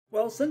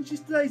Well, since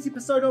yesterday's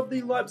episode of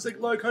the Leipzig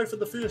Loko, for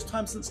the first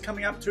time since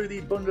coming up to the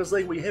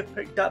Bundesliga, we have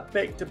picked up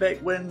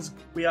back-to-back wins.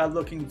 We are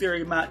looking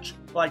very much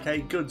like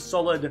a good,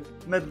 solid,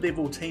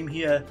 mid-level team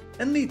here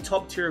in the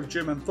top tier of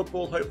German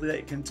football. Hopefully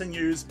that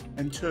continues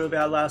in 2 of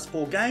our last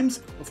 4 games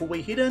before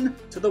we head in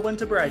to the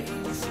winter break.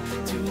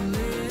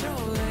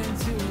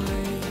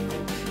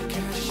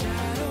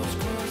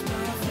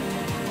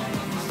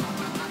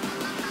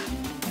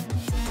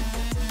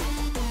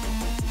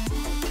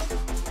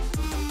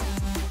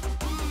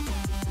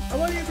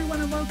 Hello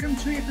everyone and welcome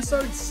to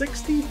episode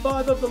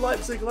 65 of the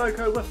Leipzig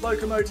Loko with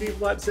Lokomotive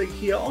Leipzig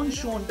here on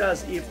Sean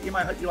Does FM.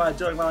 I hope you are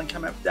doing well, and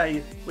coming up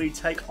today we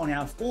take on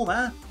our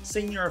former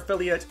senior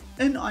affiliate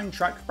in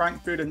Eintracht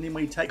Frankfurt, and then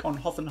we take on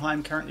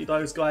Hoffenheim. Currently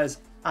those guys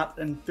up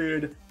in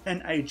 3rd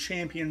in a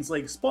Champions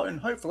League spot, and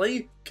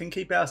hopefully can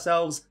keep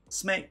ourselves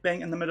smack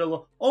bang in the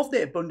middle of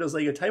that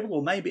Bundesliga table,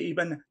 or maybe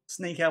even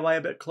sneak our way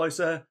a bit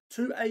closer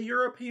to a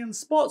European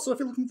spot. So if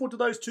you're looking forward to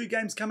those 2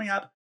 games coming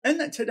up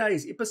in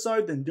today's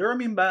episode, then do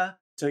remember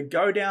to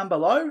go down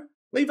below,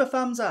 leave a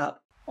thumbs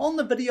up on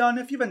the video, and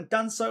if you haven't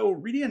done so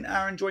already and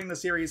are enjoying the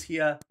series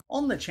here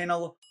on the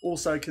channel,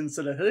 also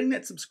consider hitting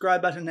that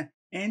subscribe button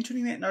and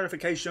turning that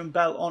notification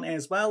bell on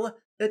as well.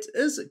 It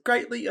is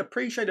greatly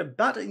appreciated.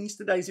 But in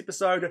yesterday's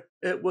episode,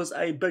 it was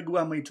a big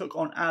one. We took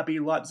on RB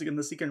Leipzig in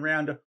the second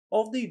round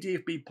of the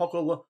DFB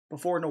Pokal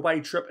before an away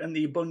trip in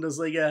the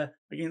Bundesliga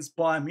against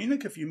Bayern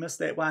Munich. If you missed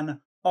that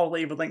one, I'll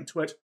leave a link to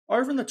it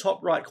over in the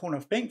top right corner.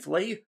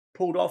 Thankfully,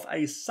 pulled off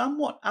a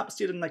somewhat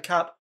upset in the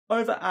cup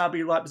over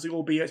RB Leipzig,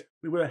 albeit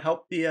we were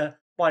helped there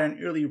by an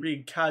early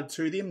red card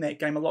to them. That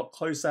game a lot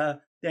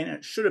closer than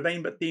it should have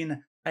been, but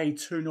then a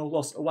 2-0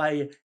 loss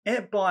away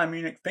at Bayern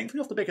Munich.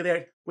 Thankfully, off the back of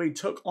that, we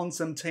took on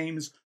some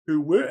teams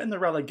who were in the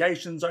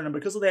relegation zone, and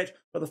because of that,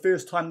 for the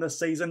first time this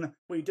season,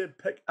 we did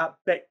pick up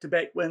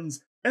back-to-back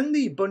wins in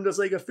the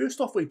Bundesliga. First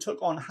off, we took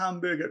on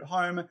Hamburg at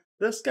home.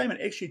 This game,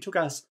 it actually took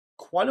us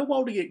quite a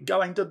while to get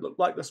going. Did look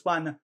like this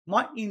one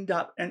might end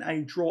up in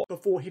a draw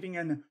before heading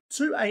in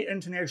to a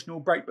international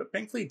break, but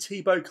thankfully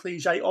Thibaut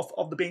Clichy off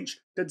of the bench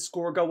did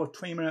score a goal with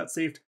 20 minutes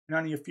left, and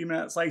only a few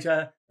minutes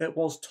later it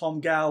was Tom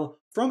Gall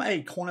from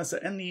a corner. So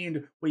in the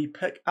end we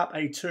pick up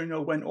a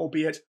 2-0 win,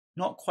 albeit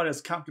not quite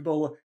as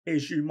comfortable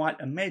as you might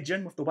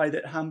imagine with the way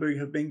that Hamburg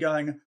have been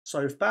going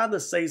so far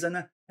this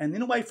season. And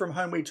then away from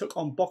home we took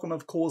on Bochum,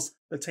 of course,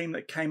 the team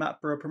that came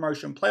up for a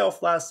promotion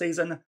playoff last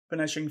season,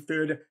 finishing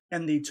 3rd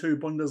in the 2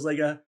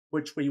 Bundesliga,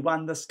 which we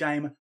won this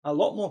game. A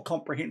lot more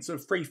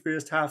comprehensive, 3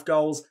 first half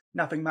goals.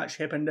 Nothing much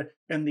happened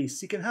in the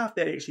second half.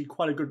 That actually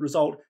quite a good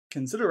result,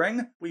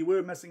 considering we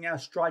were missing our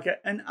striker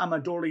in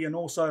Amadori and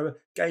also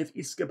gave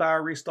Escobar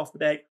a rest off the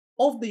back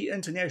of the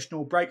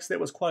international breaks. That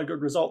was quite a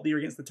good result there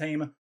against the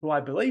team who I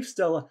believe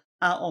still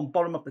are on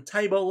bottom of the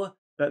table.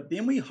 But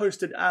then we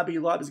hosted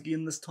RB Leipzig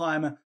again, this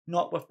time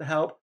not with the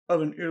help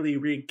of an early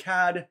red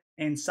card,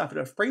 and suffered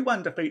a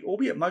 3-1 defeat,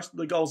 albeit most of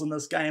the goals in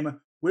this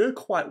game were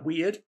quite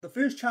weird. The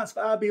first chance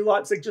for RB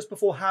Leipzig just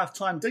before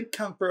halftime did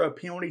come for a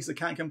penalty, so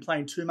can't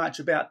complain too much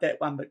about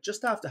that one. But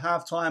just after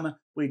halftime,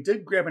 we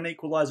did grab an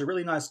equaliser.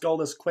 Really nice goal.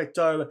 This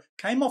Cueto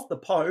came off the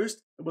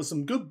post. It was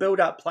some good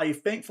build-up play.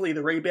 Thankfully,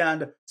 the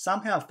rebound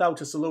somehow fell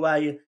to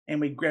Salue,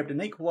 and we grabbed an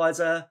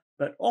equaliser.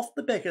 But off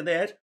the back of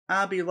that,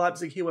 RB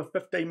Leipzig here with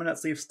 15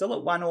 minutes left, still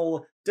at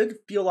 1-1. Did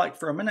feel like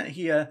for a minute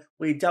here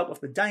we dealt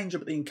with the danger,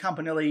 but then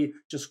Campanelli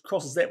just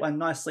crosses that one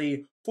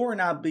nicely for an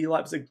RB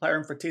Leipzig player,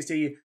 and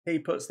Fratesi, he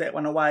puts that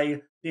one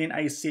away. Then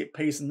a set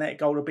piece, and that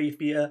goal, to be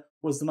fair,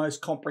 was the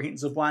most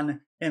comprehensive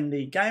one in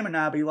the game, and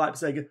RB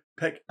Leipzig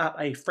pick up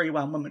a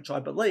 3-1 win, which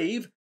I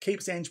believe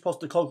keeps Ange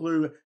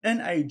Postecoglou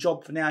in a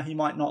job for now. He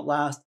might not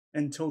last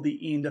until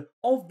the end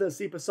of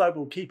this episode.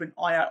 We'll keep an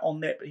eye out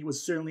on that, but he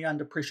was certainly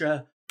under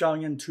pressure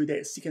going into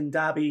that second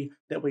derby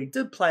that we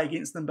did play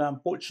against them, but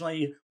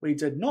unfortunately we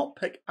did not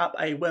pick up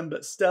a win,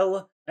 but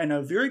still in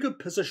a very good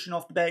position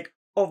off the back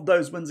of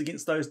those wins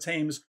against those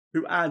teams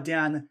who are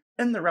down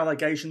in the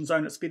relegation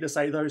zone. It's fair to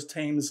say those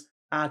teams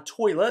are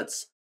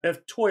toilets.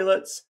 If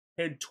toilets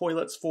had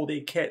toilets for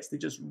their cats, they're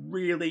just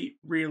really,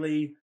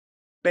 really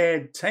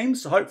bad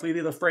teams. So hopefully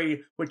they're the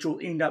 3 which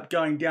will end up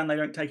going down. They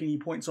don't take any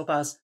points off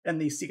us in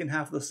the second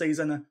half of the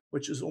season,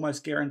 which is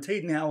almost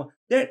guaranteed now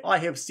that I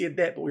have said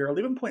that. But we're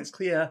 11 points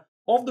clear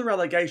of the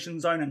relegation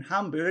zone, and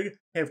Hamburg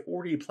have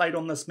already played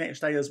on this match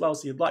day as well,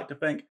 so you'd like to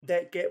think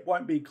that gap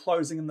won't be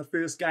closing in the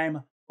first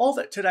game of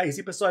today's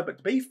episode. But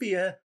to be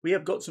fair, we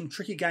have got some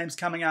tricky games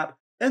coming up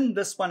in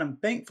this one,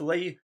 and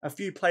thankfully a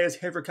few players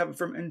have recovered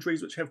from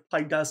injuries which have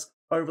plagued us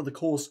over the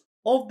course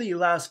of the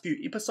last few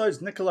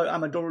episodes. Nicolo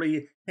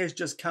Amadori has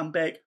just come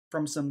back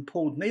from some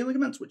pulled knee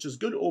ligaments, which is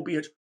good,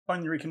 albeit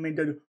only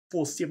recommended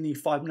for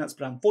 75 minutes.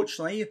 But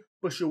unfortunately,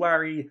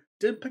 Bouchouari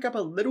did pick up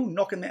a little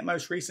knock in that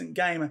most recent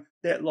game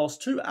that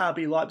lost to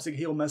RB Leipzig.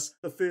 He'll miss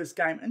the first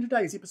game in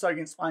today's episode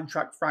against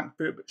Eintracht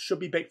Frankfurt, but should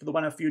be back for the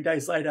one a few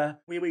days later,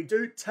 where we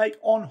do take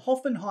on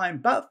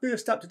Hoffenheim. But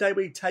first up today,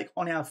 we take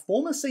on our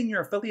former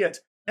senior affiliate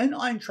in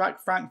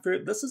Eintracht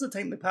Frankfurt. This is a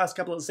team the past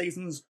couple of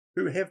seasons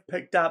who have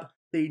picked up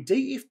the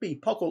DFB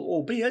Pokal,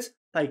 albeit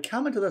they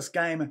come into this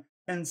game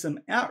in some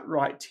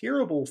outright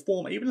terrible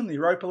form. Even in the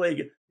Europa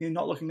League, they're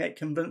not looking that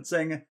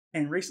convincing.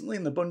 And recently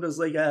in the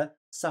Bundesliga,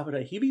 suffered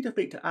a heavy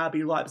defeat to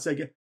RB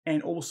Leipzig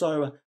and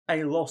also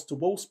a loss to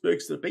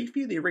Wolfsburg. So to be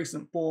fair, their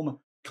recent form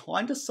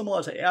kind of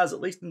similar to ours, at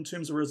least in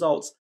terms of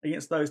results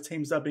against those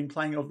teams they've been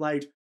playing of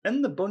late.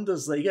 In the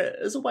Bundesliga, it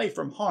is away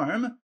from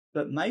home,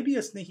 but maybe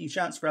a sneaky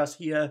chance for us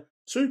here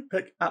to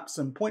pick up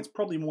some points.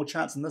 Probably more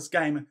chance in this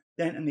game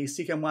than in the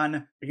second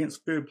one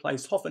against third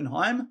place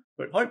Hoffenheim,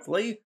 but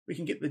hopefully we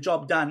can get the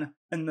job done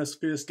in this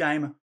first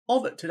game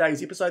of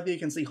today's episode. There you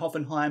can see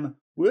Hoffenheim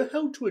were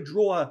held to a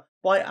draw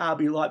by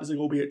RB Leipzig,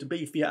 albeit to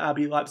be fair,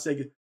 RB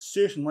Leipzig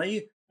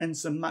certainly in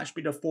some much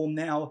better form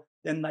now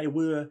than they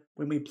were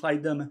when we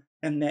played them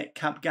in that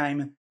cup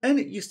game in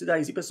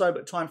yesterday's episode.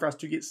 But time for us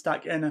to get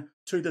stuck in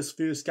to this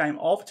first game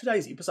of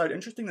today's episode.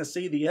 Interesting to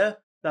see there,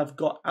 they've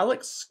got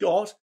Alex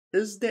Scott.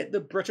 Is that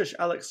the British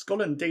Alex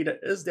Scott? Indeed it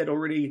is. That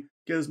already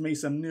gives me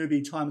some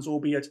nervy times,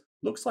 albeit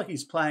looks like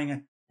he's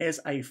playing as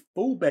a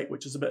fullback,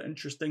 which is a bit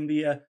interesting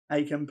there.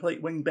 A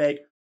complete wingback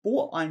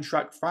for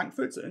Eintracht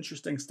Frankfurt. So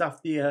interesting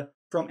stuff there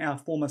from our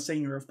former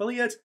senior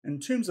affiliate. In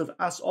terms of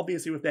us,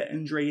 obviously with that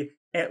injury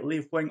at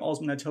left wing,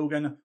 Osman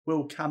Atilgan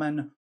will come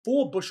in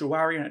for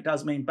Bushawari, and it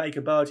does mean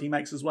Baker Boerty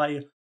makes his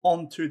way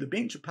onto the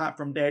bench. Apart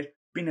from that,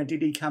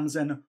 Benedetti comes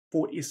in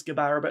for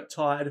Escobar, a bit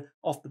tired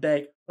off the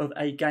back of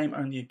a game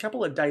only a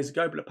couple of days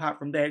ago. But apart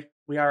from that,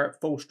 we are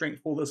at full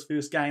strength for this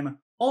first game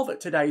of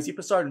today's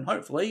episode, and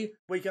hopefully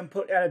we can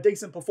put out a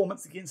decent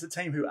performance against a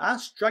team who are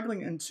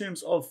struggling in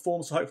terms of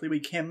form. So hopefully we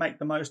can make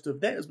the most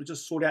of that as we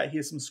just sort out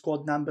here some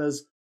squad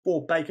numbers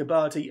for Baker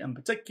Boerty in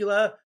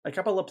particular. A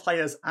couple of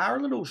players are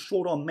a little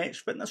short on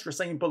match fitness.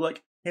 Racine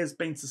Bullock has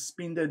been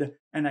suspended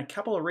in a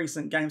couple of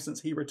recent games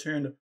since he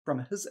returned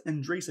from his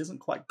injuries. Hasn't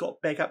quite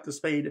got back up to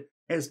speed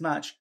as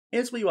much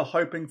as we were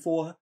hoping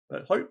for,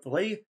 but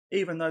hopefully,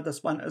 even though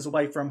this one is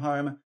away from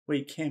home,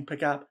 we can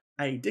pick up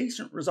a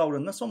decent result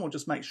in this one. We'll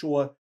just make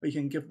sure we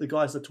can give the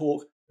guys the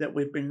talk that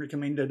we've been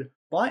recommended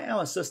by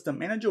our assistant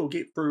manager. We'll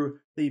get through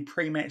the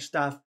pre-match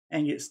stuff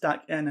and get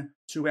stuck in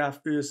to our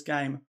first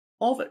game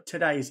of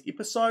today's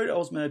episode.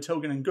 Osman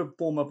Atilgan in good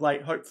form of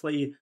late.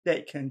 Hopefully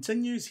that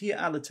continues. Here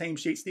are the team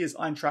sheets. There's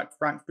Eintracht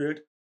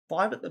Frankfurt.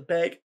 5 at the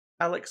back.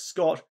 Alex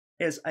Scott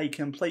as a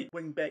complete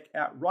wing back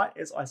outright.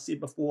 As I said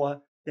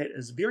before, that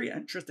is very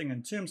interesting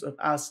in terms of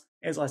us.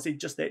 As I said,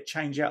 just that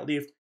change out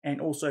left. And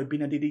also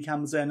Benedetti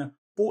comes in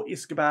for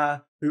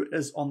Escobar, who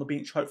is on the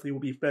bench. Hopefully will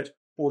be fit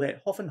for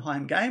that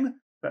Hoffenheim game.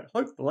 But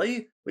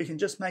hopefully we can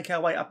just make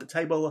our way up the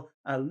table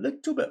a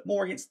little bit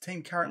more against the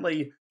team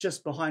currently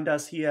just behind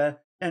us here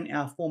in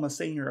our former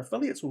senior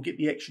affiliates. We'll get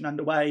the action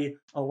underway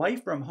away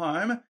from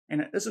home,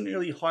 and it is an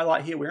early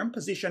highlight here. We're in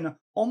position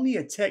on the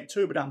attack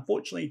too, but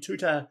unfortunately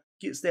Tuta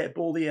gets that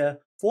ball there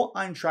for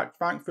Eintracht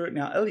Frankfurt.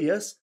 Now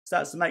Ilias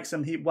starts to make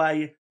some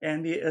headway,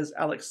 and there is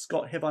Alex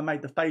Scott. Have I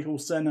made the fatal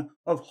sin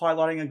of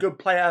highlighting a good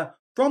player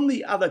from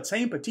the other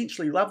team?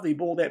 Potentially lovely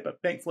ball that,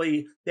 but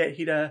thankfully that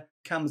header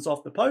comes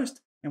off the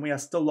post, and we are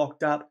still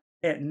locked up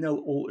at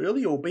 0-0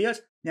 early,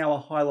 albeit now a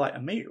highlight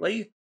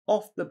immediately.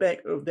 Off the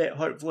back of that,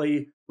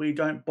 hopefully we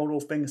don't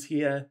bottle things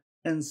here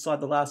inside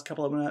the last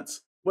couple of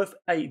minutes with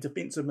a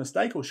defensive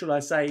mistake, or should I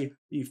say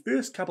the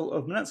first couple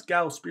of minutes.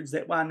 Gale spreads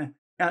that one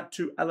out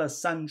to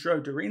Alessandro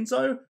Di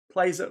Renzo.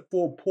 Plays it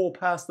for poor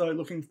pass though,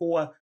 looking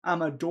for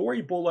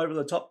Amadori. Ball over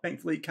the top.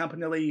 Thankfully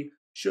Campanelli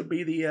should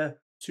be there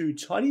to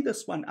tidy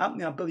this one up.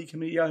 Now Billy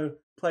Camillo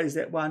plays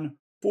that one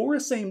for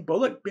Racine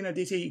Bullock.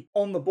 Benedetti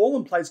on the ball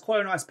and plays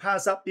quite a nice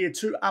pass up there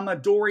to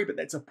Amadori, but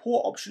that's a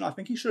poor option. I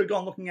think he should have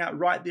gone looking out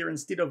right there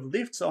instead of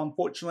left. So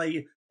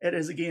unfortunately, it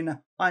is again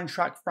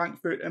Eintracht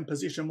Frankfurt in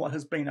possession. What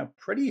has been a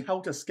pretty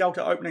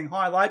helter-skelter opening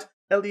highlight.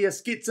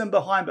 Elias gets in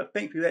behind, but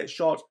thankfully that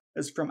shot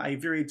is from a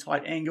very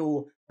tight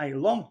angle. A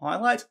long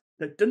highlight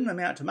that didn't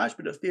amount to much,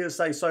 but it's fair to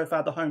say so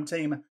far the home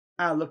team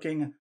are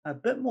looking a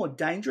bit more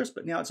dangerous.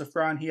 But now it's a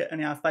throw in here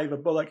in our favour.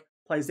 Bullock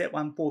plays that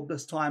one forward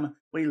this time.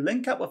 We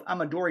link up with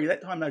Amadori,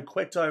 that time no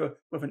Cueto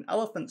with an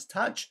elephant's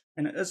touch,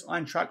 and it is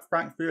Eintracht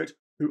Frankfurt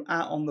who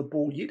are on the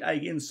ball yet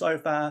again. So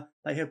far,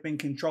 they have been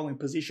controlling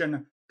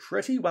possession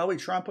pretty well. We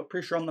try and put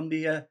pressure on them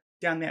there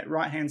down that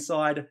right-hand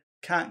side.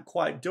 Can't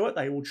quite do it.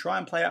 They will try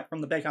and play out from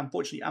the back.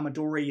 Unfortunately,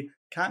 Amadori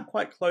can't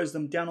quite close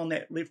them down on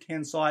that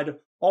left-hand side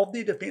of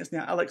their defence.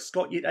 Now, Alex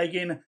Scott yet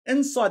again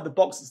inside the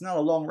box. It's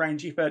another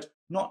long-range effort,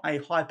 not a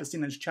high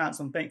percentage chance,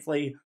 and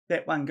thankfully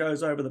that one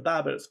goes over the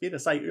bar. But it's fair to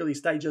say early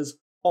stages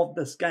of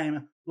this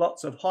game,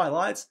 lots of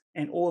highlights,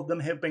 and all of them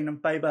have been in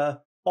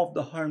favour of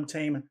the home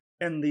team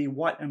in the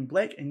white and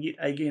black. And yet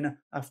again,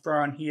 a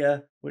throw in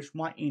here, which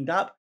might end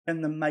up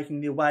in them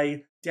making their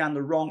way down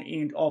the wrong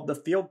end of the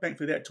field.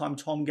 Thankfully that time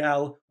Tom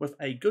Gale with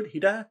a good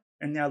header,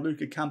 and now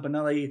Luca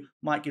Campanelli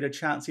might get a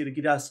chance here to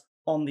get us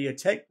on the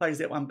attack. Plays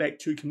that one back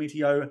to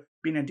Cometio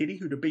Benedetti,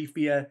 who to be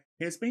fair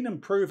has been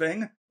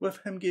improving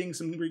with him getting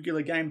some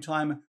regular game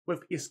time,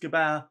 with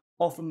Escobar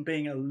often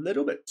being a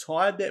little bit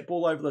tired. That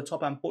ball over the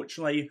top,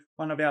 unfortunately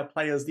one of our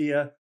players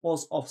there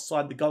was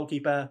offside. The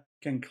goalkeeper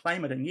can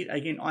claim it, and yet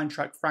again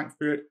Eintracht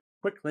Frankfurt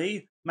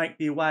quickly make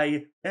their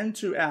way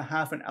into our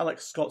half, and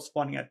Alex Scott's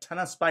finding a ton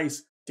of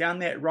space down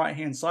that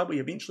right-hand side. We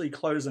eventually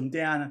close him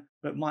down,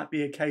 but might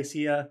be a case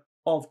here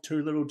of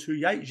too little too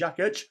late.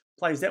 Jakic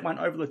plays that one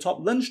over the top.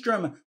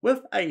 Lindstrom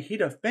with a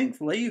header.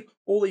 Thankfully,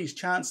 all these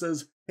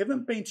chances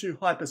haven't been too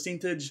high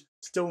percentage.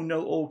 Still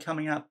 0-0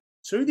 coming up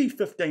to the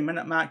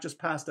 15-minute mark, just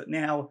past it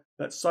now.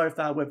 But so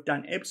far, we've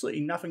done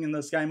absolutely nothing in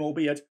this game,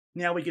 albeit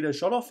now we get a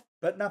shot off,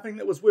 but nothing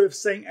that was worth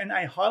seeing in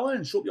a highlight.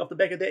 And shortly off the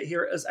back of that,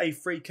 here is a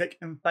free kick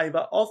in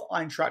favour of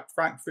Eintracht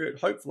Frankfurt.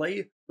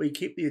 Hopefully, we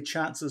keep their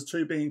chances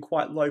to being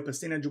quite low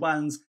percentage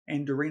ones,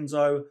 and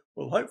Lorenzo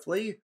will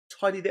hopefully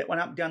tidy that one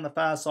up down the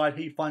far side.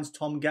 He finds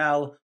Tom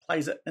Gale,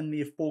 plays it in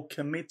there for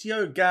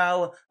Cometio.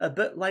 Gale a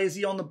bit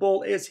lazy on the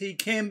ball as he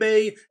can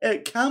be.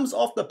 It comes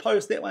off the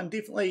post. That one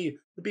definitely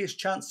the best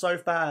chance so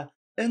far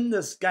in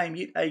this game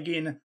yet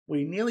again.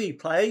 We nearly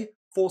play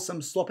for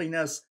some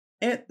sloppiness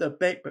at the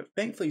back, but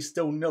thankfully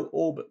still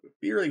 0-0. But it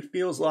really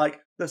feels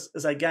like this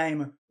is a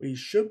game we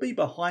should be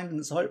behind,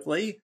 and so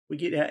hopefully we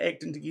get our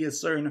act into gear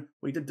soon.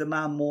 We did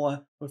demand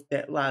more with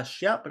that last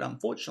shout, but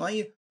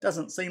unfortunately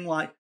doesn't seem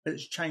like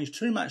it's changed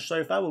too much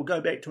so far. We'll go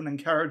back to an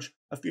encourage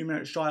a few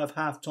minutes shy of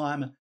half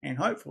time, and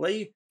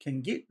hopefully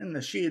can get in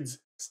the sheds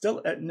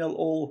still at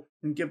 0-0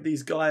 and give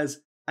these guys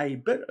a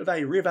bit of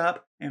a rev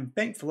up. And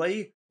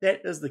thankfully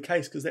that is the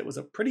case, because that was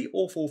a pretty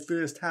awful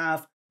first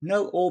half.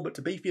 0-0, but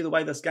to be fair, the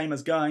way this game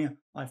is going,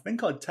 I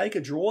think I'd take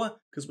a draw,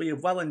 because we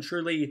have well and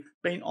truly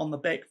been on the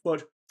back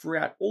foot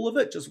throughout all of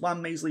it. Just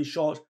one measly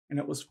shot, and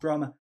it was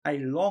from a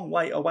long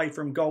way away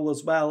from goal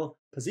as well.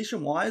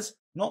 Position-wise,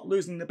 not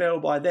losing the battle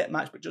by that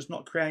much, but just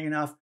not creating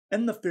enough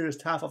in the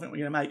first half. I think we're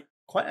going to make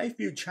quite a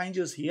few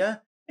changes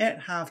here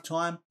at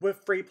half-time,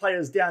 with 3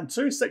 players down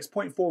to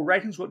 6.4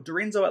 ratings, with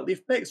Lorenzo at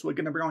left back, so we're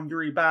going to bring on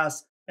Yuri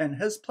Bass in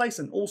his place,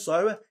 and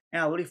also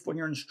our left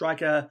winger and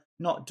striker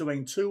not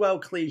doing too well.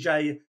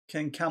 Clige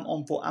can come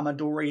on for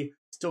Amadori,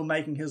 still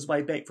making his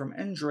way back from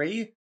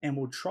injury, and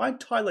we'll try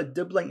Tyler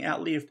Dibbling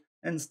out left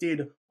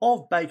instead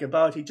of Baker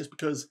Boaty, just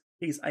because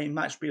he's a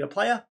much better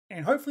player.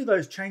 And hopefully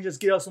those changes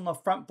get us on the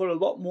front foot a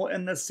lot more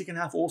in this second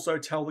half. Also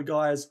tell the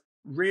guys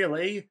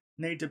really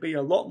need to be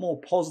a lot more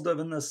positive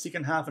in the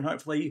second half, and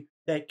hopefully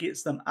that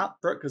gets them up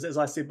for it, because as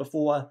I said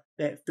before,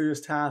 that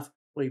first half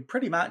we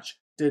pretty much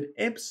did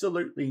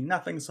absolutely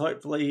nothing. So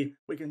hopefully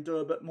we can do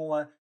a bit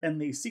more in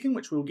the second,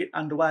 which we'll get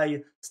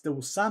underway.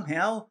 Still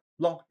somehow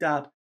locked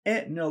up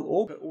at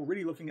 0-0, but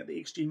already looking at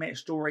the XG match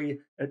story,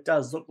 it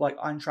does look like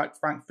Eintracht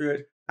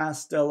Frankfurt are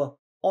still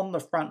on the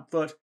front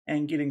foot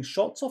and getting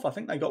shots off. I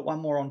think they got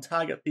one more on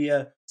target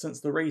there since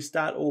the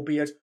restart,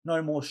 albeit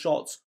no more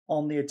shots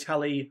on their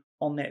tally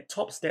on that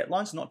top stat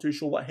line, so not too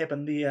sure what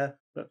happened there.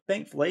 But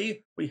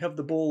thankfully, we have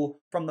the ball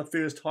from the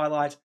first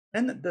highlight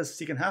in this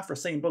second half.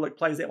 Racine Bullock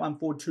plays that one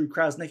forward to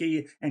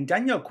Krasnicki, and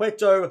Daniel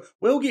Cueto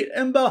will get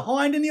in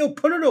behind and he'll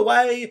put it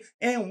away,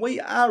 and we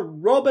are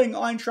robbing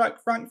Eintracht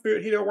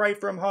Frankfurt here away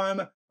from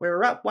home.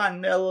 We're up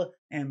 1-0,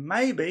 and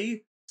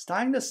maybe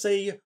starting to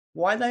see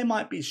why they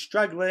might be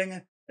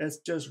struggling. It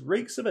just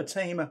reeks of a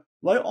team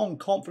low on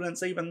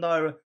confidence, even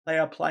though they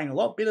are playing a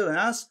lot better than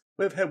us.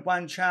 We've had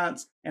one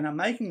chance and are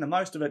making the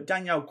most of it.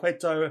 Daniel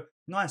Cueto,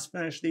 nice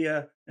finish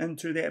there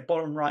into that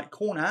bottom right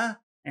corner,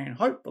 and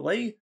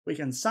hopefully we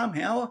can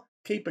somehow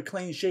keep a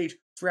clean sheet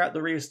throughout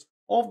the rest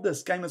of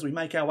this game as we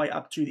make our way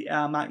up to the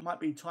hour mark.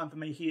 Might be time for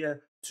me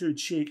here to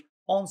check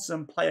on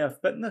some player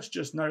fitness.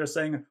 Just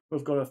noticing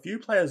we've got a few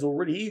players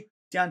already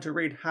down to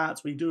red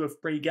hearts. We do have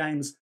 3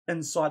 games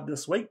inside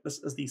this week. This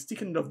is the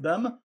second of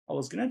them. I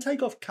was going to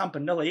take off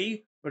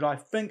Campanelli, but I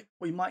think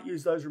we might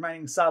use those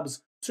remaining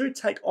subs to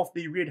take off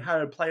the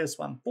red-hearted players.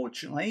 So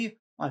unfortunately,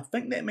 I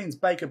think that means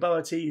Baker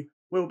Boaty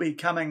will be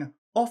coming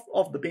off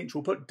of the bench.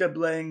 We'll put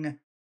Dibbling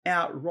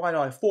out right,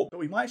 I thought, but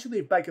we might actually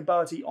leave Baker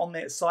Boaty on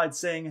that side,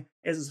 seeing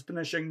as his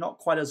finishing not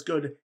quite as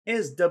good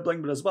as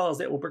Dibbling, but as well as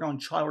that, we'll bring on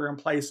Chyler in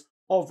place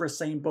of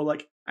Racine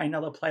Bullock,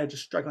 another player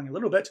just struggling a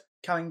little bit,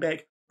 coming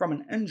back from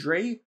an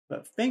injury.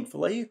 But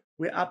thankfully,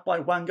 we're up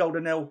by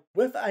 1-0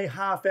 with a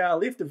half hour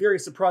left. A very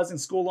surprising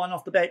scoreline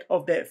off the back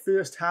of that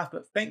first half,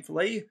 but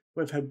thankfully,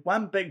 we've had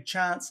one big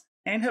chance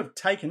and have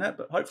taken it.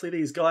 But hopefully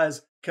these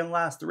guys can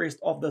last the rest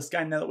of this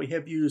game now that we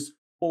have used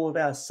all of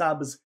our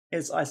subs.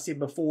 As I said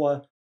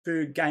before,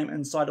 3rd game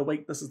inside a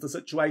week. This is the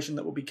situation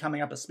that will be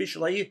coming up,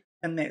 especially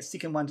in that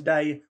second one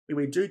today, where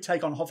we do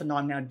take on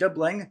Hoffenheim. Now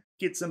Dibbling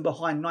gets in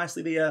behind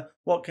nicely there.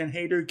 What can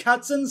he do?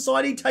 Cuts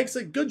inside. He takes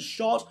a good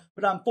shot,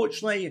 but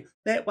unfortunately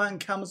that one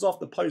comes off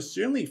the post.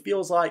 Certainly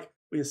feels like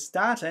we're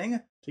starting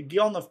to get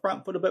on the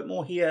front foot a bit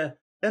more here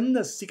in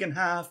the second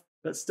half,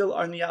 but still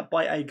only up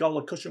by a goal.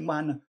 A cushion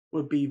one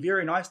would be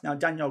very nice. Now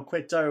Daniel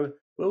Cueto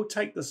will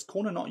take this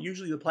corner, not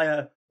usually the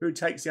player who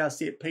takes our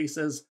set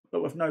pieces,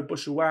 but with no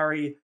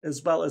Bushawari,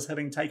 as well as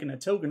having taken a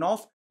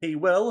Tilganov, he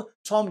will.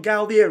 Tom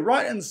Gale there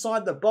right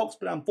inside the box,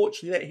 but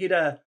unfortunately that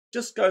header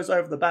just goes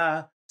over the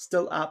bar.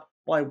 Still up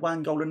by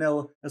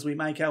 1-0 as we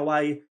make our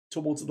way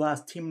towards the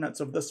last 10 minutes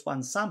of this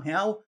one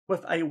somehow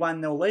with a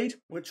 1-0 lead,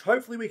 which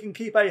hopefully we can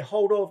keep a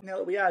hold of now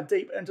that we are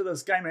deep into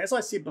this game. And as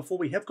I said before,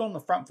 we have gone on the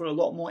front foot a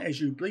lot more,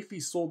 as you briefly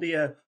saw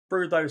there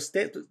through those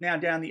steps. It's now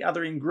down the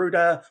other end,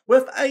 Gruder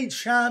with a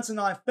chance, and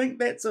I think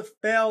that's a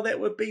foul. That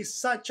would be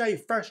such a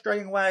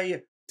frustrating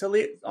way to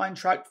let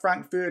Eintracht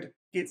Frankfurt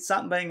get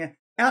something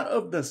out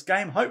of this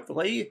game.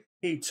 Hopefully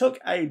he took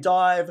a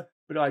dive,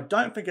 but I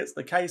don't think it's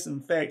the case.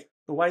 In fact,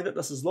 the way that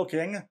this is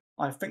looking,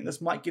 I think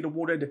this might get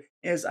awarded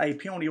as a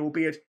penalty,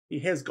 albeit he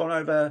has gone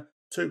over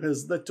to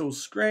his little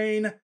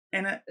screen,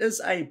 and it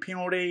is a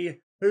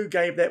penalty. Who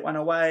gave that one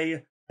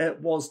away?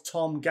 It was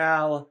Tom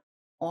Gall.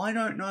 I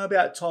don't know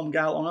about Tom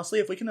Gall, honestly.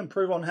 If we can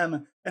improve on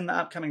him in the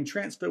upcoming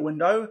transfer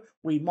window,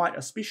 we might,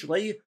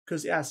 especially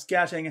because our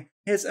scouting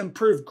has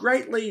improved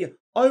greatly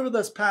over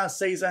this past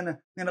season,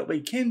 and that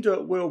we can do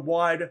it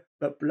worldwide.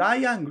 But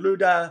Brian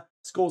Gruder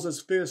scores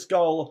his first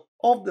goal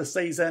of the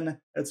season.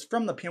 It's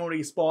from the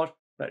penalty spot,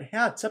 but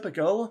how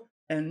typical.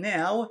 And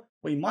now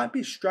we might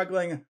be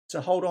struggling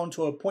to hold on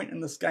to a point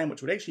in this game,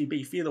 which would actually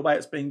be fair the way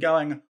it's been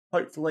going.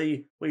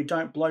 Hopefully we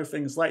don't blow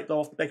things late though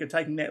off the back of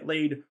taking that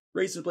lead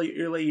reasonably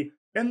early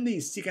in the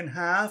second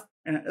half.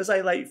 And it is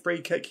a late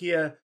free kick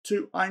here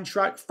to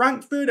Eintracht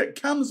Frankfurt. It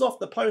comes off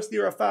the post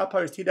there, a far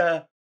post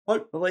header.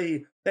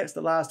 Hopefully that's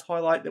the last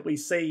highlight that we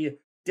see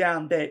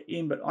down that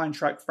end, but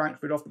Eintracht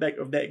Frankfurt off the back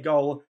of that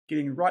goal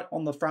getting right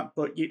on the front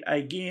foot yet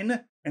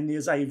again. And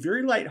there's a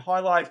very late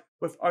highlight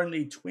with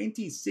only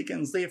 20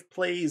 seconds left.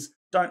 Please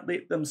don't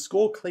let them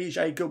score.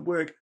 Cliche, good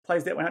work.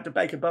 Plays that one out to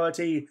Baker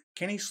Boerty.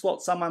 Can he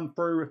slot someone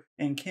through?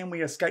 And can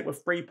we escape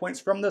with 3 points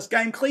from this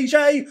game?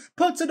 Cliche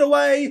puts it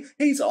away.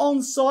 He's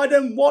onside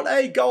him. What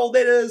a goal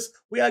that is.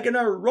 We are going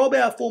to rob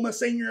our former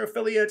senior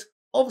affiliate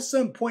of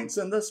some points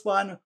in this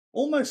one.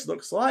 Almost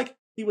looks like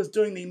he was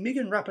doing the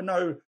Megan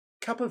Rapinoe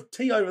cup of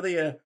tea over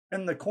there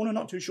in the corner.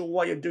 Not too sure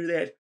why you'd do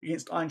that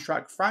against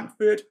Eintracht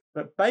Frankfurt,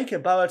 but Baker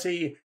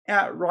Boerty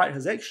outright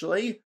has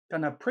actually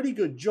done a pretty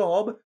good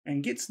job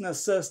and gets an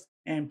assist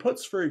and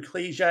puts through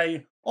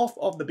Cliche off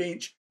of the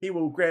bench. He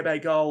will grab a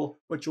goal,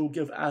 which will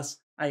give us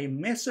a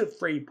massive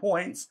 3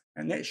 points,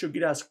 and that should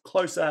get us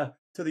closer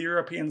to the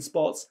European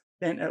spots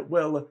than it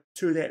will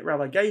to that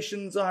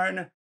relegation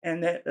zone.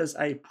 And that is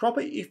a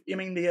proper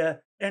FMing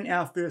there in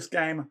our first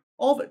game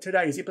of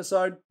today's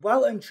episode.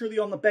 Well and truly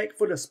on the back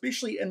foot,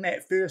 especially in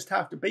that first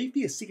half. To be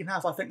fair, second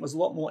half I think was a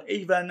lot more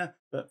even,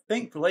 but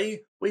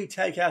thankfully we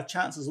take our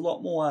chances a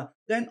lot more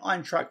than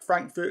Eintracht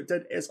Frankfurt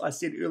did. As I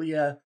said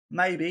earlier,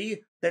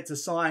 maybe that's a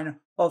sign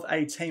of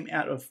a team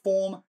out of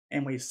form,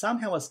 and we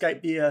somehow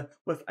escaped there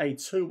with a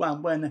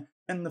 2-1 win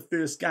in the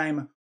first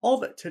game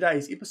of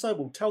today's episode.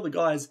 We'll tell the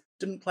guys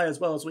didn't play as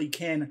well as we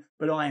can,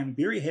 but I am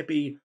very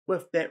happy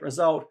with that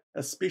result,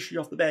 especially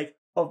off the back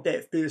of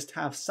that first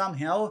half.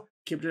 Somehow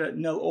kept it at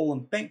 0-0,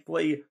 and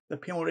thankfully the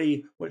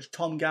penalty which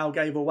Tom Gall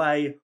gave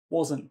away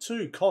wasn't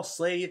too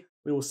costly.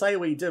 We will say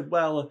we did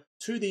well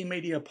to the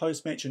media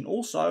post-match, and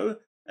also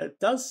it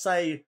does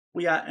say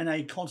we are in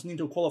a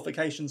continental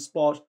qualification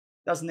spot.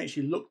 Doesn't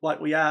actually look like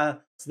we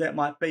are, so that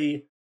might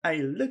be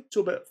a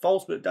little bit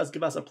false, but it does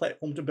give us a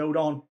platform to build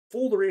on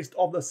for the rest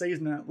of the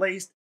season, and at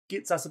least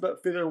gets us a bit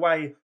further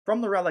away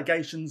from the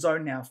relegation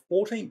zone now.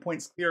 14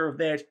 points clear of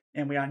that,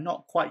 and we are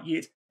not quite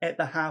yet at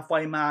the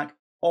halfway mark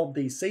of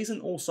the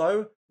season.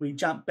 Also, we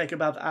jump back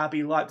above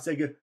RB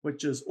Leipzig,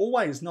 which is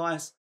always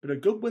nice, but a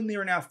good win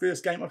there in our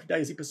first game of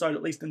today's episode,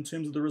 at least in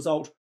terms of the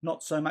result,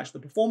 not so much the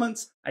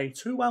performance. A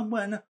 2-1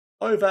 win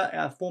over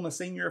our former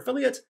senior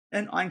affiliate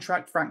in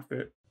Eintracht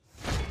Frankfurt.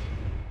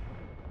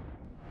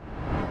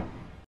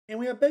 And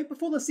we are back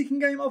before the second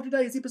game of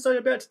today's episode,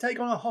 about to take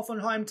on a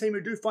Hoffenheim team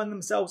who do find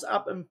themselves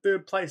up in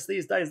third place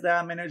these days. They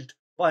are managed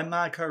by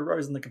Marco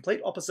Rose, and the complete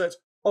opposite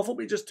of what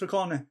we just took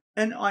on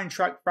in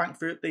Eintracht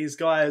Frankfurt. These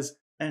guys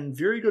in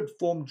very good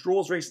form,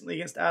 draws recently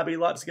against RB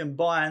Leipzig and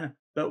Bayern,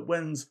 but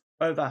wins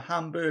over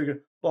Hamburg,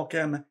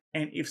 Bochum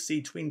and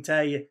FC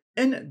Twente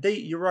in the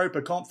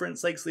Europa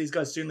Conference League. So these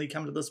guys certainly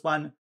come to this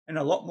one in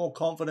a lot more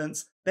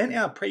confidence than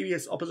our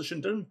previous opposition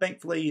did. And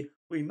thankfully,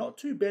 we're not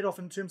too bad off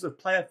in terms of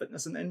player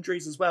fitness and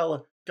injuries as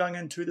well going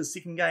into the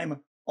second game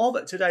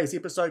of today's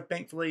episode.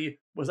 Thankfully,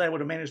 was able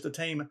to manage the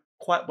team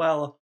quite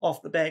well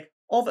off the back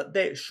of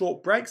that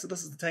short break. So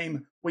this is the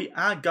team we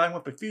are going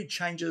with. A few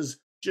changes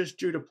just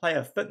due to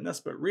player fitness,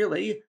 but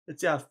really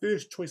it's our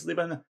first choice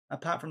 11,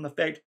 apart from the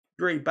fact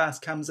Gary Bass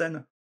comes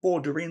in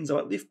for Dorenzo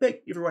at left back.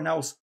 Everyone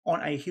else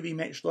on a heavy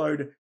match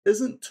load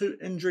isn't too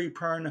injury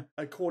prone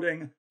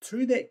according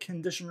to that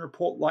condition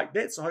report like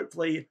that, so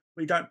hopefully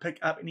we don't pick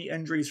up any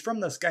injuries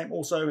from this game.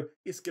 Also,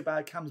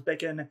 Escobar comes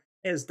back in,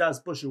 as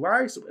does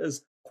Bushuari, so it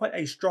is quite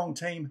a strong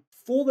team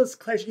for this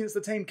clash against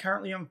the team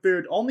currently in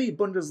third on the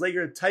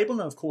Bundesliga table.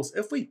 And of course,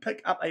 if we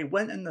pick up a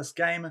win in this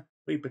game,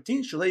 we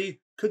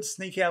potentially could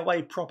sneak our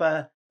way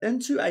proper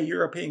into a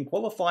European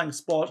qualifying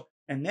spot,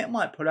 and that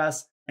might put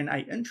us in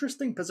an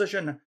interesting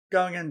position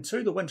going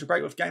into the winter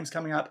break, with games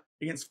coming up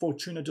against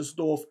Fortuna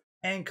Düsseldorf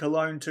and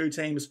Cologne, two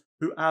teams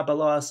who are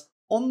below us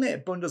on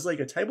that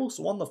Bundesliga table,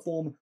 so on the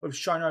form we've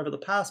shown over the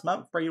past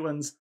month, 3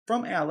 wins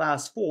from our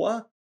last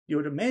 4, you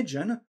would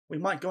imagine we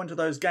might go into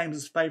those games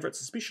as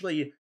favourites,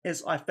 especially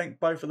as I think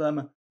both of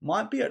them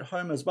might be at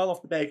home as well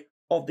off the back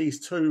of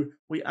these 2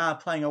 we are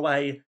playing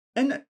away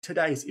in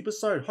today's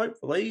episode.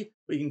 Hopefully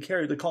we can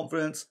carry the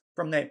confidence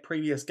from that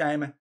previous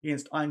game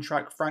against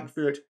Eintracht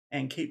Frankfurt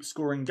and keep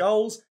scoring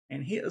goals.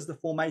 And here is the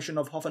formation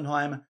of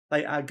Hoffenheim.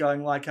 They are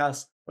going like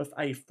us with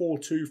a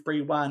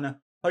 4-2-3-1.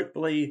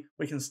 Hopefully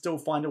we can still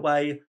find a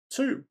way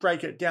to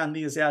break it down.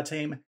 There's our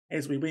team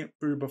as we went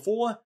through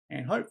before,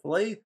 and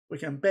hopefully we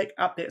can back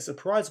up that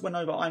surprise win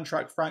over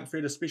Eintracht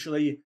Frankfurt,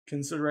 especially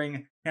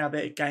considering how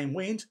that game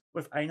went,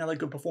 with another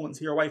good performance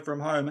here away from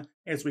home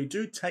as we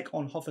do take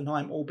on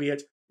Hoffenheim,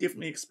 albeit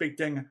definitely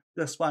expecting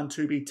this one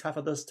to be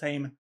tougher. This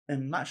team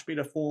in much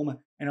better form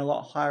and a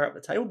lot higher up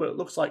the table, but it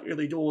looks like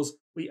early doors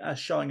we are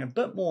showing a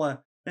bit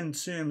more in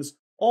terms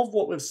of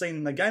what we've seen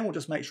in the game. We'll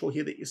just make sure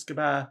here that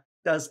Escobar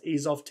does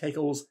ease off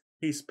tackles.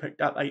 He's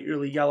picked up a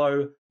early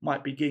yellow,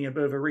 might be getting a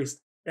bit of a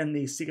rest in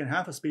the second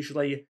half,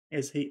 especially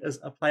as he is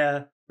a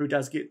player who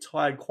does get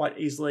tired quite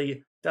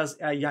easily, does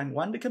our young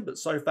wonderkid. But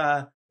so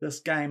far this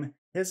game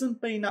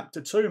hasn't been up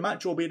to too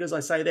much, albeit as I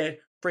say that,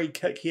 free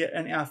kick here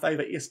in our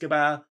favour.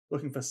 Escobar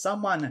looking for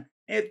someone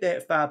at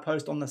that far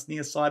post on this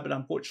near side, but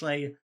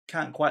unfortunately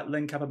can't quite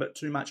link up a bit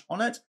too much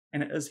on it,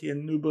 and it is here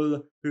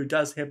Nubel who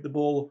does have the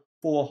ball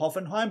for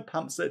Hoffenheim,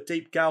 pumps it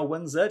deep, Gal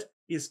wins it.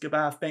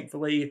 Escobar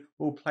thankfully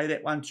will play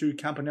that one to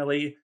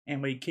Campanelli,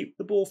 and we keep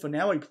the ball for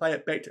now. We play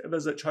it back to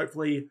Ivizic.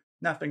 Hopefully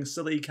nothing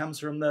silly comes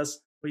from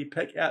this. We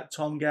pick out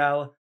Tom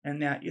Gal, and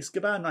now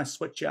Escobar, nice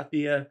switch out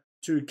there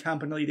to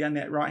Campanelli down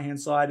that right hand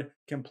side,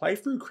 can play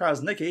through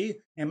Krasnicki,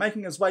 and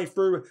making his way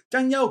through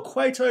Daniel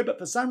Cueto, but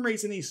for some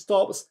reason he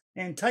stops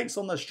and takes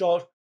on the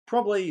shot.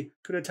 Probably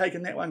could have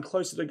taken that one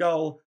closer to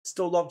goal,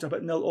 still locked up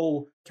at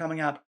 0-0 coming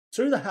up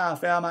to the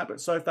half-hour mark,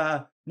 but so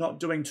far not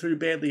doing too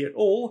badly at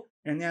all.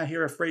 And now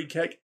here a free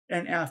kick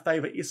in our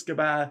favour.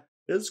 Escobar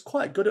is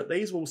quite good at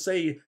these. We'll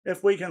see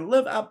if we can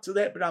live up to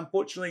that, but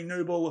unfortunately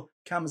Nubel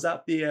comes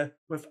up there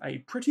with a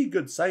pretty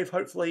good save.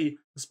 Hopefully,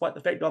 despite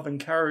the fact I've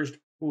encouraged,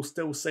 we'll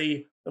still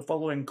see the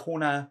following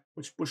corner,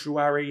 which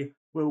Bushuari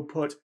will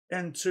put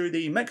into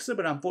the mixer,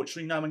 but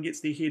unfortunately no one gets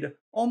their head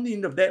on the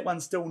end of that one.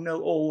 Still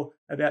 0-0,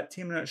 about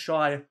 10 minutes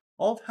shy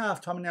of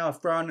half-time. Now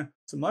I've thrown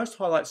some most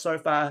highlights so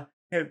far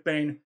have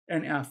been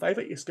in our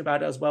favour. Escobar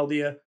does well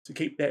there to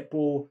keep that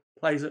ball,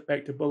 plays it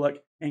back to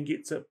Bullock and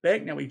gets it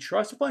back. Now he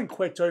tries to find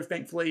Cueto.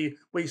 Thankfully,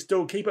 we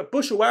still keep it.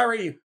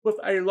 Bushuari with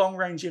a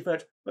long-range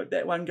effort, but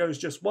that one goes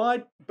just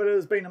wide. But it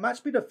has been a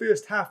much better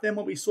first half than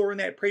what we saw in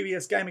that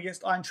previous game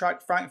against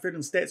Eintracht Frankfurt,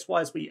 and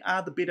stats-wise, we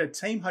are the better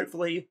team.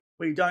 Hopefully,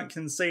 we don't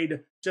concede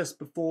just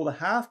before the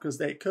half, because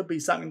that could be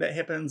something that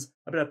happens,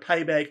 a bit of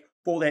payback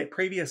for that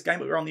previous game.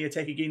 But we're on the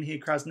attack again here.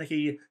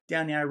 Krasnicki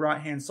down our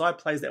right-hand side,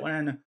 plays that one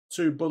in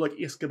to Bullock.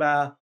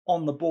 Escobar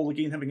on the ball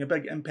again, having a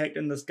big impact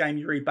in this game.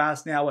 Yuri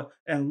Bass now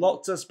in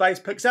lots of space,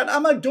 picks out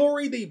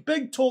Amadori, the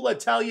big tall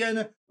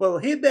Italian, will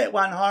head that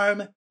one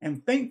home,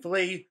 and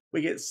thankfully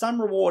we get some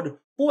reward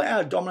for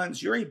our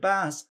dominance. Yuri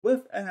Bass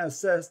with an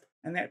assist,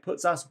 and that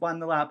puts us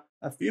 1-0 up,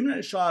 a few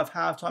minutes shy of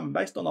halftime. And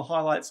based on the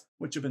highlights,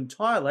 which have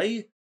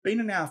entirely been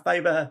in our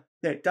favour,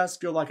 that does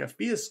feel like a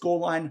fair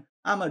scoreline.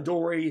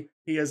 Amadori,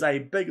 he is a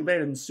big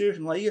lad and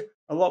certainly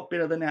a lot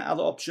better than our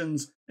other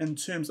options in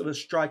terms of a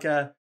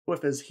striker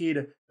with his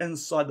head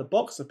inside the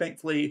box. So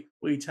thankfully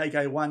we take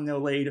a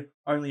 1-0 lead,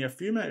 only a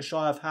few minutes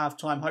shy of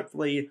half-time.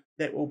 Hopefully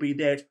that will be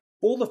that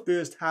for the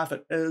first half.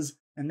 It is,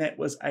 and that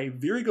was a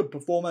very good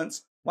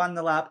performance.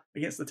 1-0 up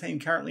against the team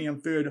currently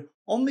in third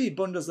on the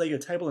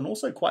Bundesliga table, and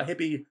also quite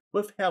happy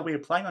with how we're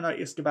playing. I know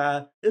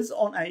Escobar is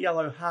on a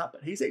yellow heart,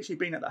 but he's actually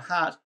been at the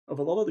heart of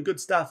a lot of the good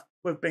stuff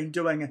we've been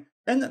doing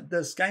in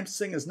this game.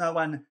 Seeing as no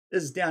one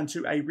is down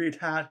to a red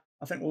heart,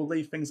 I think we'll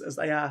leave things as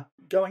they are.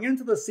 Going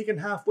into the second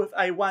half with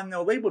a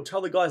 1-0 lead, we'll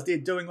tell the guys they're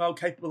doing well,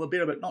 capable of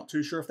better, but not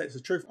too sure if that's the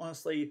truth.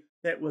 Honestly,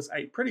 that was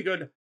a pretty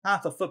good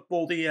half of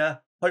football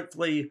there.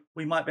 Hopefully,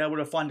 we might be able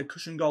to find a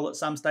cushion goal at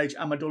some stage.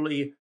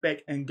 Amadoli back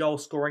in goal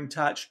scoring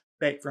touch,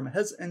 back from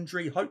his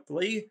injury.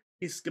 Hopefully,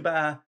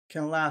 Escobar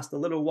can last a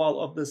little while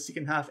of the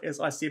second half. As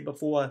I said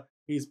before,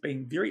 he's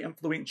been very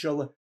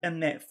influential in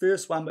that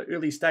first one, but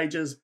early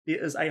stages,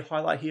 there is a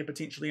highlight here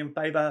potentially in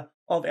favour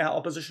of our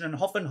opposition in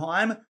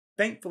Hoffenheim.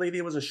 Thankfully,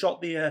 there was a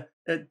shot there.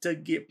 It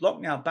did get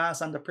blocked. Now,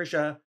 Bass under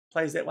pressure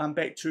plays that one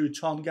back to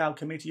Tom Gal.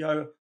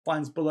 Cometio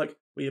finds Bullock.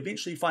 We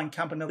eventually find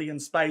Campanelli in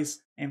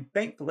space, and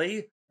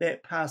thankfully,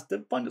 that pass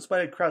did find its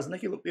way to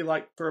Krasnicki. Looked there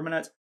like for a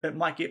minute it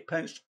might get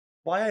pinched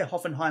by a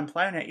Hoffenheim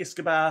player. Now,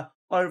 Escobar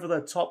over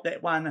the top,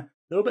 that one a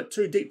little bit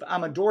too deep for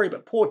Amadori,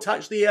 but poor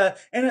touch there,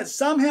 and it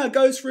somehow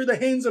goes through the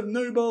hands of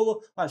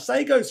Nubel. I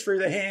say goes through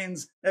the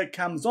hands, it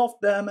comes off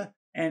them,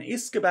 and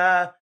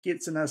Escobar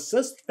gets an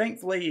assist.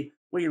 Thankfully,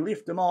 we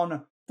left him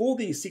on for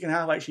the second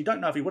half. I actually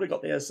don't know if he would have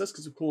got the assist,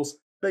 because of course,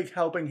 big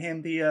helping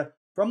hand there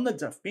from the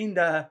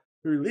defender,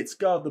 who lets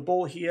go of the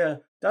ball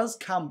here. Does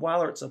come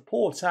well, it's a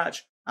poor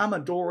touch.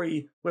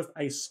 Amadori with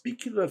a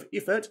speculative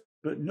effort,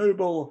 but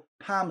Nubel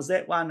palms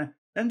that one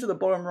into the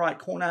bottom right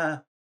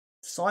corner.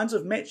 Signs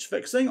of match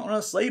fixing,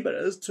 honestly, but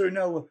it is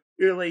 2-0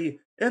 early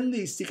in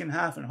the second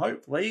half, and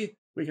hopefully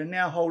we can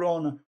now hold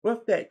on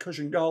with that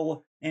cushion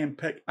goal and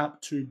pick up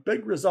 2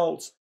 big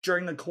results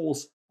during the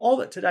course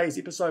of today's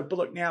episode.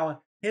 Bullock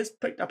now has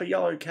picked up a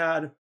yellow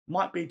card.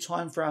 Might be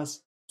time for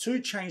us to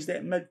change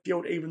that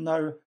midfield, even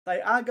though they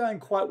are going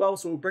quite well.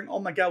 So we'll bring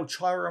on Miguel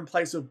Chira in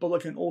place of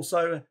Bullock and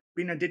also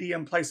Benedetti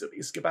in place of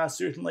Escobar.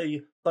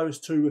 Certainly those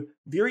 2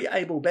 very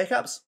able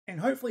backups, and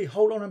hopefully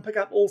hold on and pick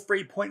up all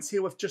 3 points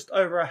here with just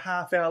over a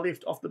half hour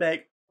left off the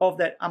back of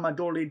that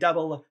Amadori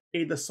double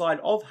either side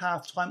of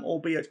half-time,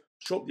 albeit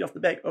shortly off the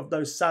back of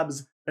those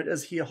subs. It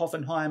is here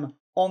Hoffenheim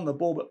on the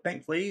ball, but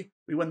thankfully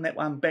we win that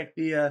one back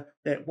there.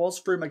 That was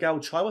through Miguel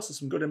Chira, so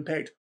some good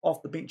impact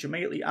off the bench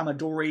immediately.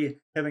 Amadori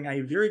having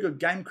a very good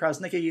game.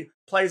 Krasnicki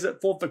plays it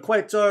for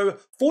Vaqueto.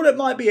 Thought it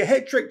might be a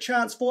hat-trick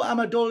chance for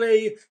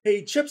Amadori.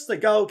 He chips the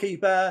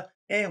goalkeeper,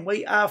 and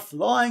we are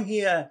flying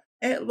here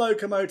at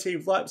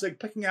Lokomotive Leipzig,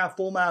 picking our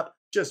form up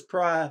just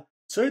prior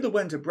to the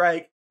winter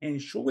break,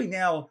 and surely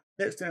now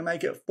that's going to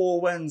make it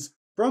 4 wins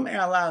from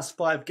our last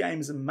 5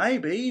 games, and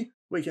maybe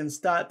we can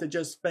start to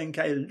just think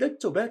a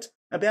little bit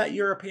about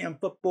European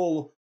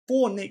football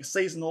for next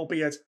season,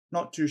 albeit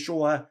not too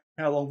sure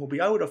how long we'll be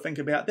able to think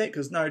about that,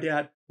 because no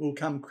doubt we'll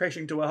come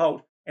crashing to a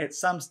halt at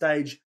some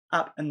stage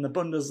up in the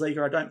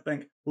Bundesliga. I don't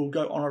think we'll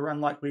go on a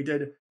run like we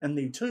did in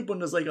the 2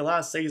 Bundesliga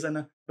last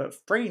season, but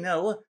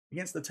 3-0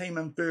 against the team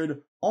in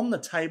third on the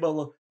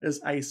table is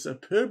a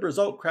superb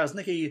result.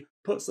 Krasnicki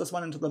puts this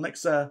one into the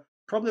mixer.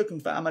 Probably looking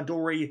for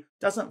Amadori,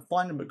 doesn't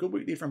find him, but good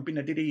work there from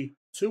Benedetti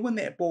to win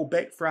that ball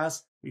back for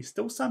us. We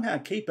still somehow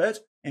keep it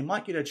and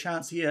might get a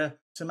chance here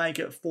to make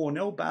it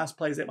 4-0. Bas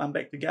plays that one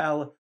back to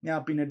Gal. Now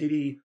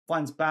Benedetti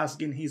finds Bas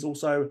again. He's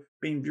also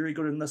been very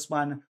good in this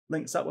one.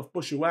 Links up with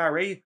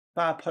Bushuari.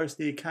 Far post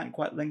there, can't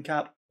quite link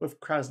up with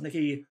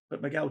Krasnicki,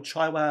 but Miguel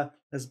Chaiwa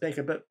is back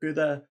a bit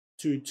further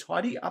to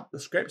tidy up the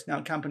scraps.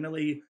 Now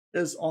Campanelli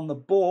is on the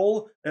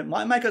ball. It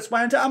might make its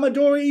way into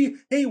Amadori.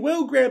 He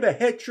will grab a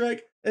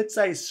hat-trick. It's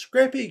a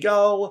scrappy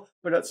goal,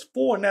 but it's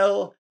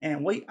 4-0,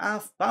 and we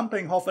are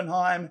thumping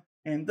Hoffenheim.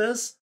 And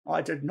this,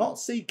 I did not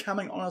see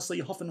coming,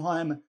 honestly.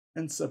 Hoffenheim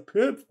in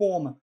superb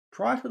form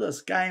prior to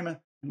this game, and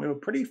we were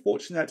pretty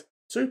fortunate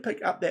to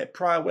pick up that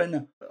prior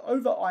win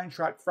over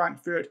Eintracht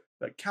Frankfurt.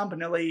 But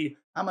Campanelli,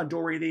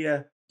 Amadori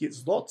there,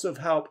 gets lots of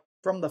help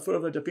from the foot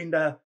of the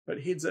defender,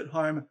 but heads it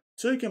home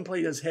to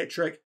complete his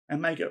hat-trick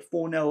and make it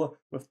 4-0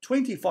 with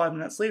 25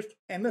 minutes left.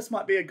 And this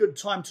might be a good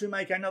time to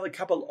make another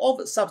couple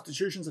of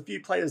substitutions. A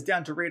few players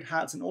down to red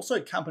hearts, and also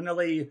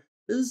Campanelli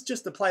is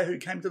just a player who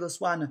came to this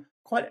one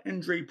quite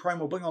injury prone.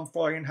 We'll bring on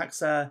Florian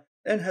Huxer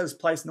in his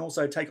place and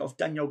also take off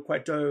Daniel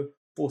Cueto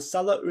for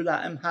Salah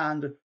Ula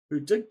Imhand, who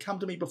did come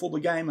to me before the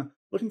game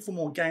looking for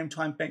more game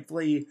time.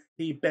 Thankfully,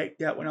 he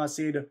backed out when I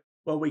said,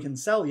 well, we can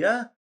sell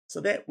ya. So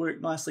that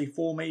worked nicely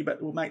for me,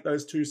 but we'll make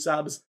those 2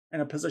 subs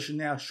in a position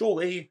now,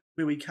 surely,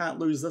 where we can't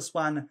lose this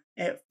one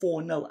at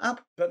 4-0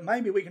 up. But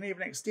maybe we can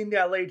even extend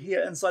our lead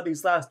here inside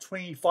these last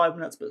 25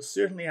 minutes, but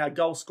certainly our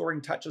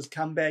goal-scoring touches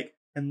come back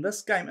in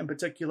this game in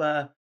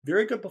particular.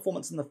 Very good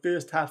performance in the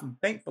first half, and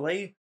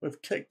thankfully,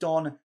 we've kicked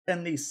on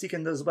in the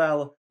second as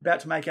well. About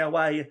to make our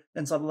way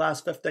inside the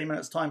last 15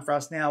 minutes. Time for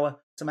us now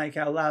to make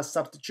our last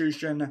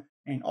substitution.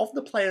 And of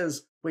the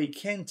players we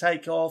can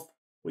take off,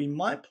 we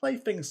might play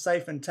things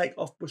safe and take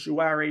off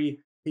Bushuari.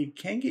 He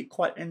can get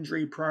quite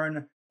injury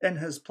prone. In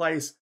his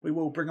place, we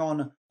will bring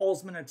on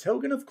Osman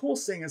Atilgan, of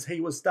course, seeing as he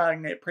was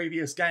starting that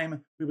previous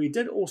game, where we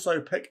did also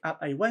pick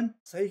up a win.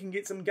 So he can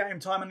get some game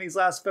time in these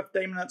last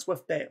 15 minutes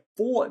with that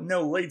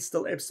 4-0 lead.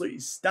 Still absolutely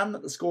stunned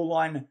that the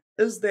scoreline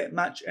is that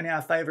much in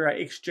our favour. Our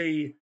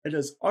XG, it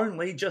is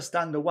only just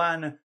under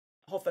 1.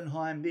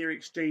 Hoffenheim, their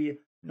XG,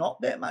 not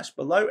that much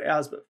below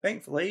ours, but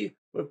thankfully,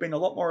 we've been a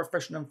lot more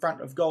efficient in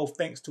front of goal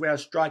thanks to our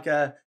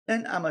striker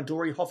in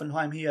Amadori.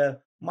 Hoffenheim here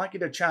might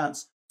get a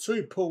chance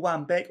to pull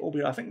one back,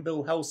 albeit I think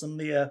Bill Helson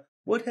there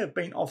would have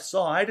been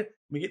offside.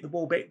 We get the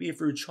ball back there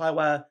through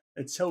Chaiwa.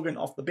 It's Hilgen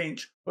off the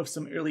bench with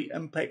some early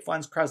impact,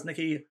 finds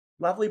Krasnicki.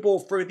 Lovely ball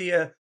through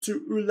there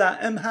to Ula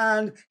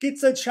Imhand.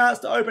 Gets a chance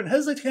to open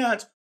his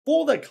account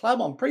for the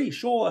club. I'm pretty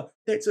sure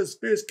that's his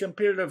first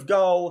competitive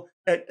goal.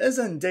 It is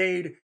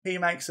indeed. He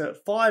makes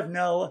it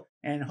 5-0,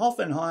 and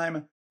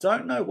Hoffenheim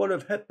don't know what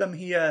have hit them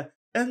here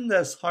in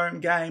this home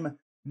game.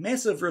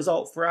 Massive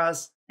result for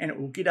us, and it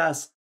will get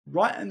us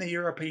right in the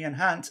European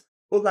hunt.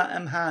 Ula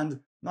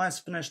Imhand, nice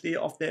finish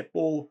there off that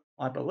ball.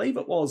 I believe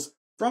it was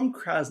from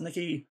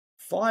Krasnicki.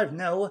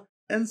 5-0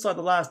 inside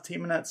the last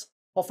 10 minutes.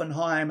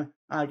 Hoffenheim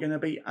are going to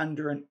be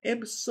under an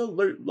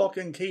absolute lock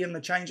and key in the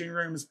changing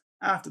rooms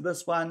after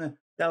this one.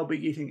 They'll be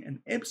getting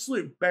an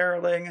absolute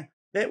barreling.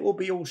 That will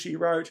be all she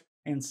wrote.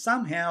 And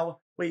somehow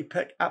we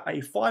pick up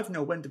a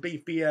 5-0 win. To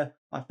be fair,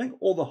 I think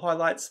all the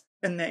highlights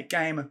in that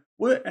game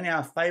were in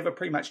our favour.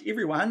 Pretty much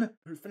everyone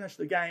who finished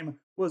the game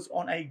was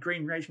on a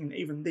green rating.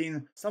 Even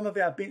then, some of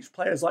our bench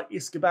players like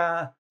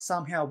Escobar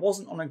somehow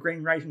wasn't on a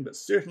green rating, but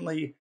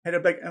certainly had a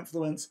big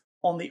influence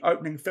on the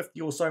opening 50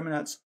 or so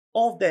minutes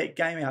of that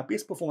game. Our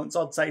best performance,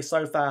 I'd say,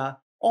 so far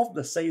of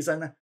the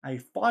season, a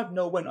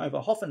 5-0 win over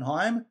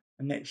Hoffenheim,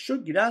 and that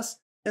should get us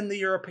in the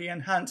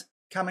European hunt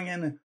coming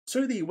in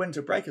to the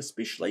winter break,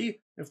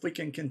 especially if we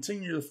can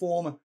continue the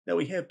form that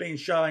we have been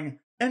showing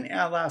in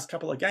our last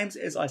couple of games.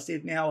 As I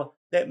said now,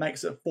 that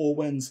makes it 4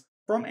 wins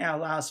from our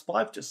last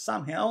 5, just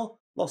somehow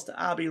lost to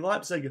RB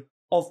Leipzig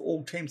of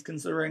all teams,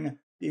 considering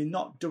they're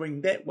not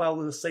doing that well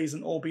this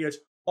season, albeit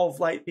of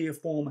late their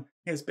form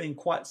has been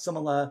quite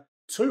similar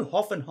to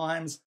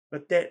Hoffenheim's,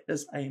 but that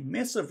is a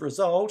massive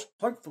result.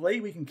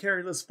 Hopefully we can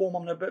carry this form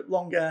on a bit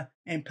longer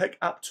and pick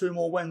up 2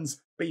 more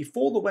wins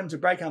before the winter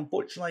break.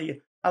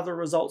 Unfortunately, other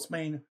results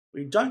mean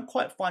we don't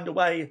quite find a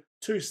way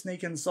to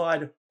sneak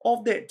inside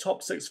of that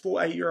top 6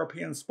 for a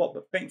European spot,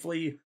 but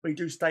thankfully we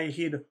do stay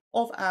ahead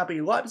of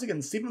RB Leipzig in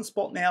 7th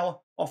spot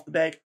now off the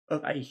back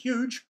of a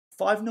huge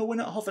 5-0 win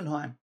at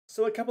Hoffenheim.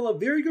 So a couple of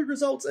very good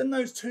results in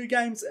those 2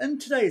 games in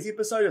today's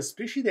episode,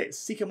 especially that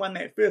second one.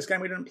 That first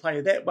game we didn't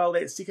play that well.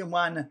 That second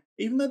one,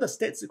 even though the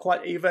stats are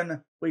quite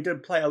even, we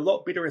did play a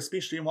lot better,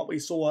 especially in what we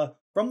saw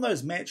from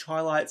those match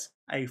highlights.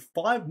 A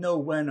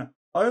 5-0 win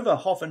over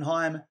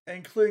Hoffenheim,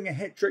 including a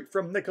hat-trick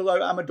from Nicolo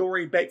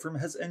Amadori back from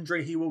his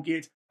injury. He will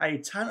get a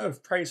ton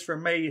of praise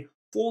from me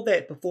for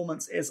that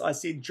performance. As I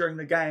said during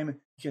the game,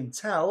 you can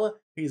tell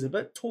he's a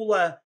bit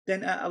taller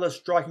than our other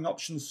striking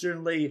options.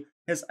 Certainly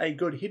has a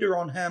good header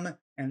on him,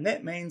 and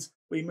that means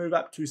we move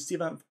up to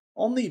 7th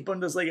on the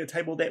Bundesliga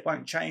table. That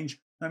won't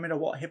change no matter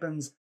what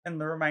happens in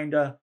the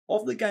remainder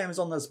of the games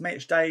on this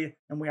match day,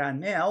 and we are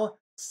now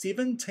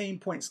 17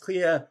 points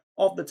clear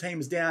of the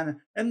teams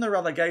down in the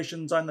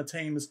relegation zone, the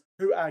teams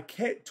who are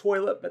cat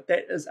toilet. But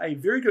that is a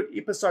very good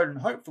episode, and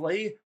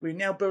hopefully we're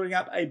now building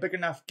up a big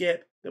enough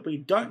gap that we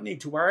don't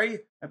need to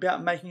worry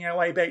about making our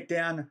way back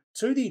down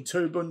to the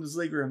 2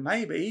 Bundesliga, and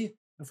maybe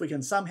if we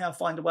can somehow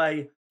find a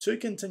way to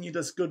continue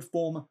this good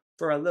form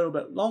for a little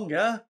bit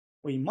longer,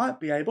 we might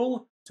be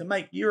able to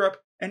make Europe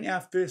in our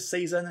first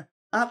season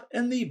up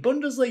in the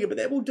Bundesliga. But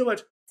that will do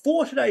it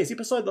for today's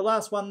episode, the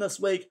last one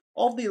this week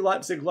of the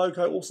Leipzig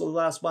Loko, also the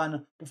last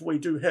one before we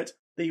do hit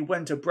the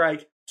winter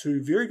break.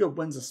 2 very good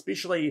wins,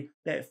 especially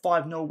that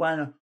 5-0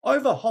 win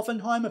over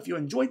Hoffenheim. If you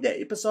enjoyed that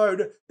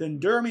episode, then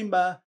do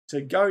remember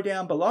to go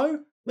down below,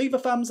 leave a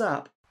thumbs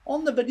up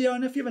on the video,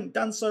 and if you haven't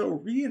done so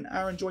already and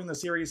are enjoying the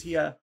series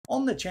here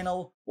on the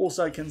channel,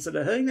 also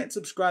consider hitting that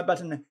subscribe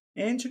button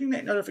and turning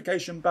that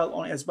notification bell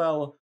on as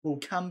well. We'll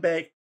come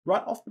back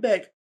right off the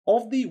back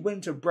of the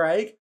winter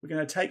break. We're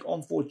going to take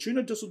on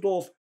Fortuna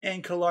Düsseldorf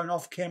and Cologne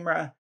off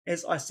camera.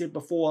 As I said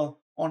before,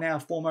 on our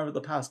form over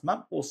the past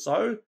month or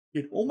so,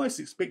 you'd almost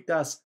expect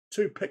us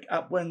to pick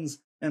up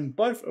wins in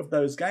both of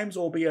those games,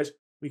 albeit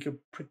we could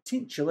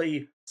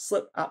potentially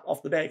slip up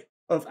off the back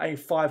of a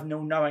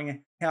 5-0,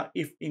 knowing how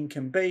FN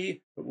can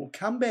be. But we'll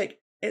come back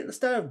at the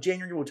start of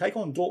January. We'll take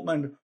on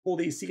Dortmund for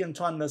the second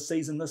time this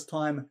season, this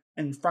time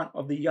in front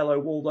of the yellow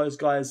wall. Those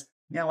guys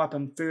now up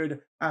in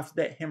 3rd after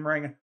that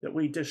hammering that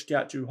we dished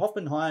out to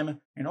Hoffenheim.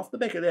 And off the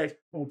back of that,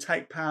 we'll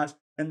take part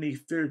in the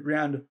 3rd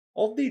round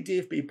of the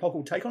DFB Pokal.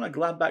 We'll take on a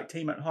Gladbach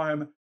team at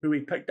home who we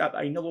picked up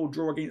a 0-0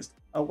 draw against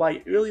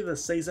away earlier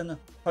this season.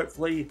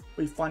 Hopefully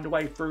we find a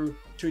way through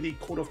to the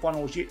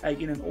quarterfinals yet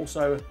again, and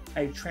also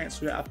a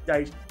transfer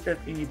update if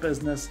any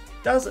business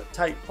does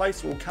take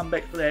place. We'll come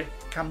back for that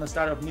come the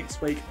start of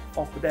next week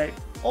off the back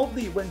of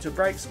the winter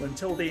break. So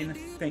until then,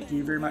 thank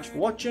you very much for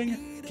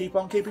watching. Keep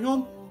on keeping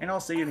on, and I'll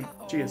see you then.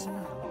 Cheers.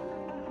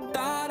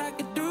 Thought I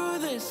could do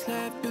this,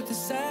 left through the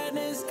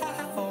sadness.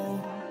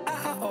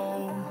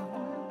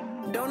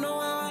 Don't know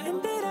how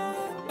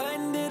I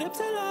ended up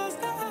so lost.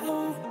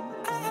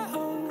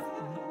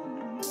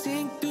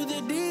 Sink through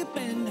the deep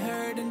end,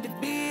 hurt and